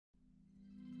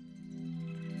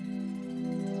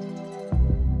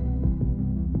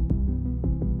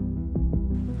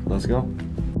Let's go.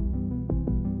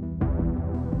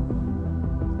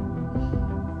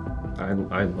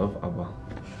 I love ABBA.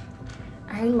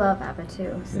 I love ABBA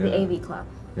too. It's the AV Club.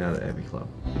 Yeah, the AV Club.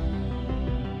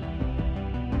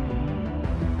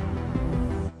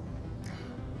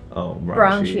 Oh,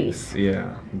 brown cheese.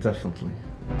 Yeah, definitely.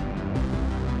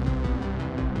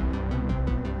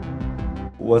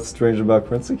 What's strange about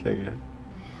Prinsekege?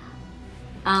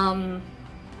 Kali,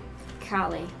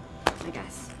 I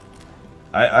guess.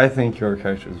 I think your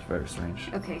character is very strange.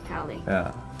 Okay, Kali.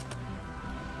 Yeah.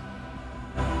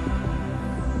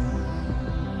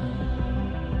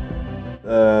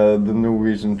 The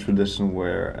Norwegian tradition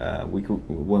where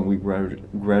when we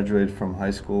graduate from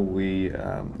high school, we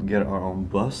get our own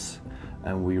bus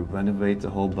and we renovate the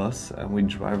whole bus and we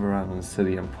drive around in the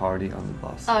city and party on the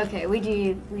bus. Oh, okay,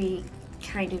 we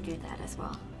kind of do that as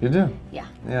well. You do? Yeah.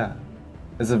 Yeah.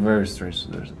 It's a very strange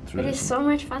tradition. It is so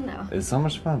much fun though. It's so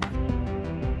much fun.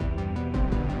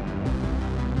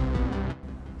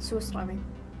 Surströmming.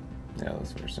 Yeah,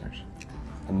 that's very strange.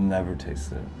 I never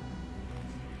tasted it.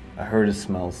 I heard it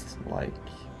smells like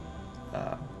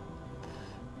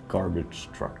garbage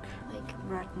truck. Like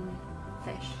rotten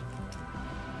fish.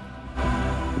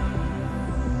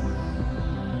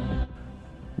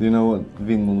 Do you know what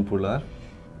Vinmonopolet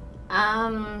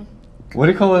Um. What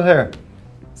do you call it here?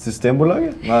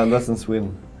 Systembolaget? No, that's in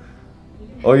Sweden.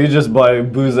 Oh, you just buy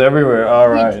booze everywhere?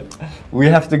 Alright. We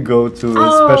have to go to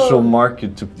a special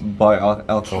market to buy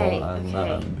alcohol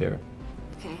and beer.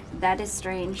 Okay, that is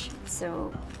strange.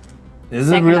 So. Is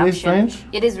it really strange?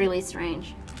 It is really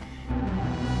strange.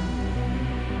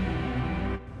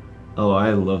 Oh,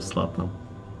 I love Zlatan.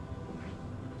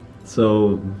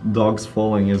 So, dogs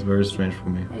falling is very strange for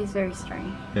me. That is very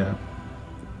strange. Yeah.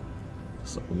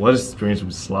 So, what is strange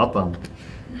with Zlatan?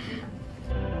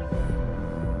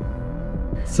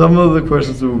 Some of the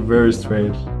questions were very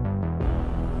strange.